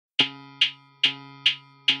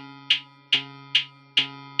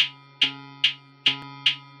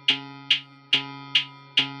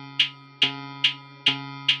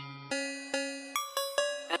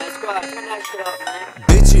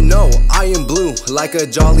Bitch, you know I am blue like a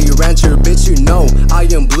Jolly Rancher. Bitch, you know I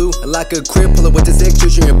am blue like a crib puller with this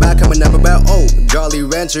X in your back. I'm a number about Jolly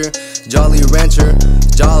Rancher, Jolly Rancher,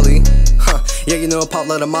 Jolly. Yeah, you know pop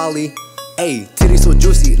like a Molly. Ayy, titty so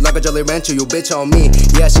juicy like a Jolly Rancher. Your bitch on me,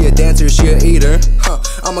 yeah, she a dancer, she a eater.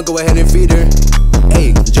 I'ma go ahead and feed her.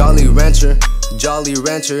 Ayy, Jolly Rancher, Jolly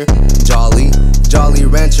Rancher, Jolly, Jolly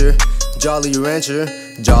Rancher, Jolly Rancher,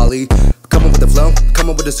 Jolly. Come up with the flow, come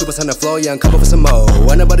up with the supersonic flow, yeah, and come up with some more.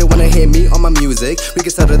 Anybody wanna hear me on my music? We can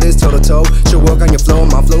settle this toe to toe. Should work on your flow,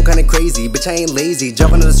 my flow kinda crazy. Bitch, I ain't lazy,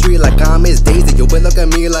 jumping on the street like I'm Miss Daisy. Yo, bitch, look at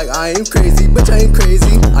me like I ain't crazy, bitch, I ain't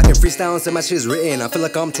crazy. I can freestyle and say my shit's written. I feel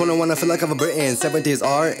like I'm 21, I feel like I'm a Britain.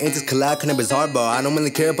 Sevendsr, ain't this collab, kinda bizarre, but I don't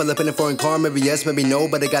really care. Pull up in a foreign car, maybe yes, maybe no,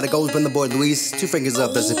 but I gotta go spin the board, Luis. 2 fingers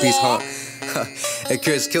up, that's a piece, huh? Hey,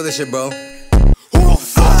 Chris, kill this shit, bro. Who the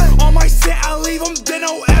fuck? On my set, I leave them, then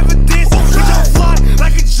no evidence. Bitch, I fly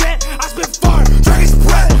like a jet, I spit fire, dragon's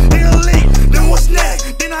breath, in the league, then what's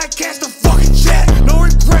next? Then I catch the fucking jet, no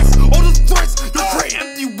regrets, all the threats, you pray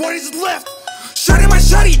empty, what is left? Shot in my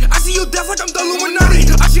shotty, I see you death like I'm the Illuminati.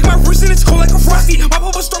 I shake my wrist and it's cold like a frosty. My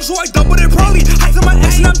papa strong, so I double it probably. High to my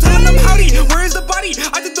ass and I'm telling them howdy. Where is the body?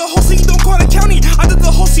 I did the whole so you don't call the county. I did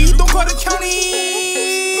the whole so you don't call the county.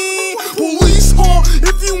 Police, huh?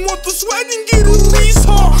 If you want the swag, then get a lease,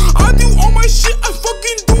 huh? I do all my shit, I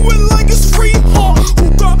fucking do it like it's free, huh? Who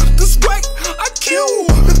got the swag? I kill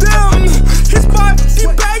them. His body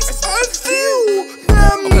bags, I feel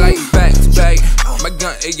them. Okay, like back to back. My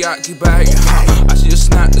gun, it got keep back. I should just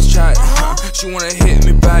snap the shot. She wanna hit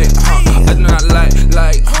me back. I do not like.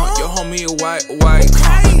 Your homie a white.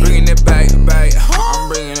 Bringing it back. I'm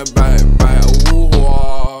bringing it